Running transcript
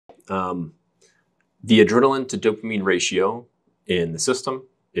The adrenaline to dopamine ratio in the system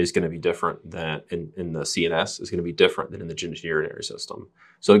is going to be different than in the CNS is going to be different than in the genitourinary system.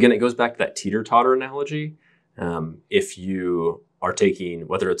 So again, it goes back to that teeter-totter analogy. If you are taking,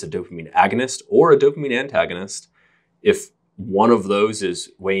 whether it's a dopamine agonist or a dopamine antagonist, if one of those is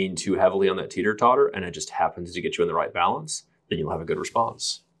weighing too heavily on that teeter-totter and it just happens to get you in the right balance, then you'll have a good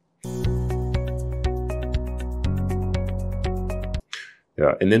response.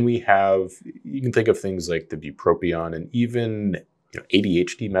 Yeah, and then we have, you can think of things like the Bupropion and even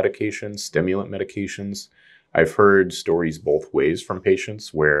ADHD medications, stimulant medications. I've heard stories both ways from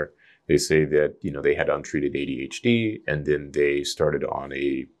patients where they say that, they had untreated ADHD and then they started on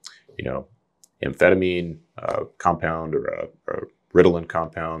a, amphetamine compound or a Ritalin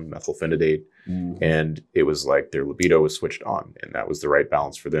compound, methylphenidate. And it was like their libido was switched on and that was the right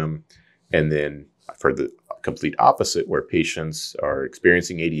balance for them. And then for the complete opposite, where patients are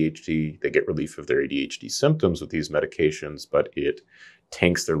experiencing ADHD, they get relief of their ADHD symptoms with these medications, but it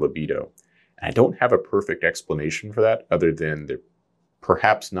tanks their libido. And I don't have a perfect explanation for that other than they're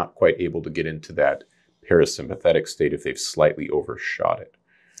perhaps not quite able to get into that parasympathetic state if they've slightly overshot it.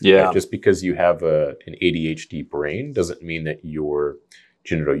 Yeah. Right? Just because you have an ADHD brain doesn't mean that your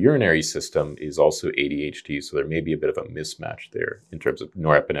genitourinary system is also ADHD. So there may be a bit of a mismatch there in terms of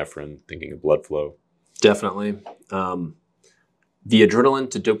norepinephrine, thinking of blood flow. Definitely. The adrenaline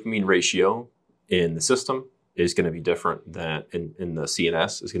to dopamine ratio in the system is going to be different than in the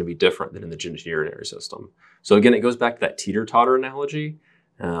CNS is going to be different than in the genitourinary system. So again, it goes back to that teeter-totter analogy.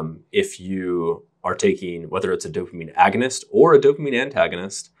 If you are taking, whether it's a dopamine agonist or a dopamine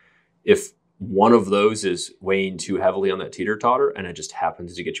antagonist, if one of those is weighing too heavily on that teeter-totter and it just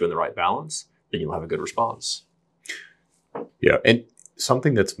happens to get you in the right balance, then you'll have a good response. Yeah, and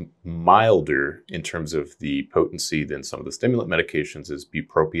something that's milder in terms of the potency than some of the stimulant medications is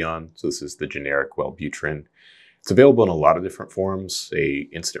Bupropion. So this is the generic Wellbutrin. It's available in a lot of different forms, a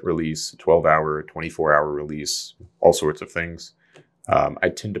instant release, a 12-hour, 24-hour release, all sorts of things. I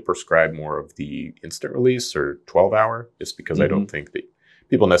tend to prescribe more of the instant release or 12-hour just because I don't think that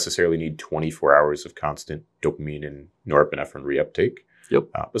people necessarily need 24 hours of constant dopamine and norepinephrine reuptake. Yep.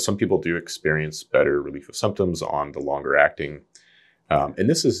 But some people do experience better relief of symptoms on the longer acting. And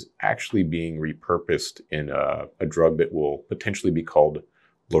this is actually being repurposed in a drug that will potentially be called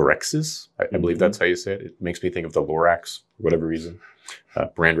Lorexis. I believe that's how you say it. It makes me think of the Lorax for whatever reason.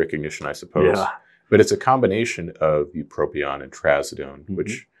 Brand recognition, I suppose. Yeah. But it's a combination of bupropion and trazodone,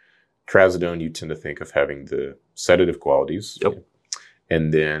 which trazodone you tend to think of having the sedative qualities. Yep.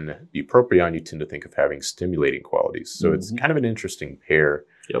 And then bupropion you tend to think of having stimulating qualities. So it's kind of an interesting pair.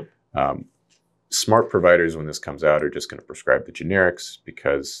 Yep. Smart providers, when this comes out, are just going to prescribe the generics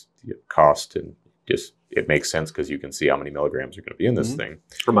because the cost and just it makes sense because you can see how many milligrams are going to be in this thing.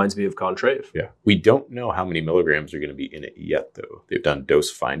 Reminds me of Contrave. Yeah. We don't know how many milligrams are going to be in it yet, though. They've done dose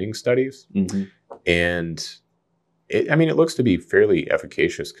finding studies. And it looks to be fairly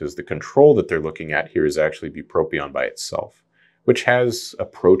efficacious because the control that they're looking at here is actually bupropion by itself, which has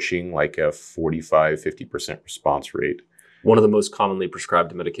approaching like a 45-50% response rate. One of the most commonly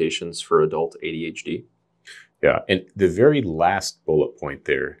prescribed medications for adult ADHD. Yeah, and the very last bullet point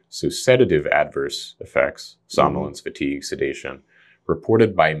there, so sedative adverse effects, somnolence, fatigue, sedation,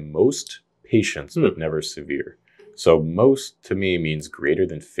 reported by most patients, but never severe. So most, to me, means greater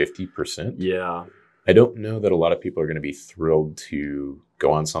than 50%. Yeah. I don't know that a lot of people are going to be thrilled to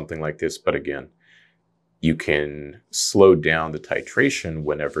go on something like this, but again, you can slow down the titration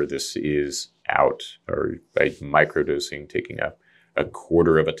whenever this is out, or by microdosing, taking a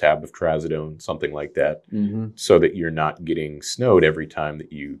quarter of a tab of trazodone, something like that, so that you're not getting snowed every time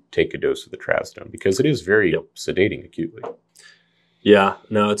that you take a dose of the trazodone, because it is very sedating acutely. Yeah,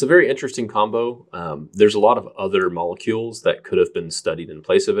 no, it's a very interesting combo. There's a lot of other molecules that could have been studied in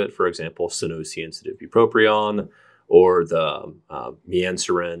place of it. For example, synosine-sedative bupropion, or the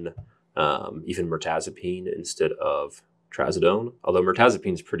mianserin, even mirtazapine instead of trazodone. Although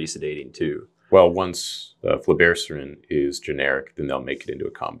mirtazapine is pretty sedating too. Well, once flibanserin is generic, then they'll make it into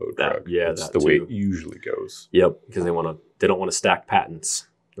a combo drug. That's the way it usually goes. Yep, because they don't want to stack patents.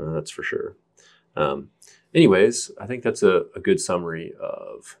 That's for sure. Anyways, I think that's a good summary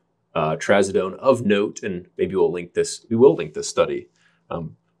of trazodone of note, and maybe we'll link this. We will link this study.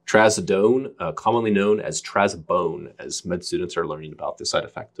 Trazodone, commonly known as trazobone, as med students are learning about the side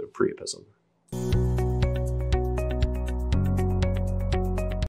effect of priapism.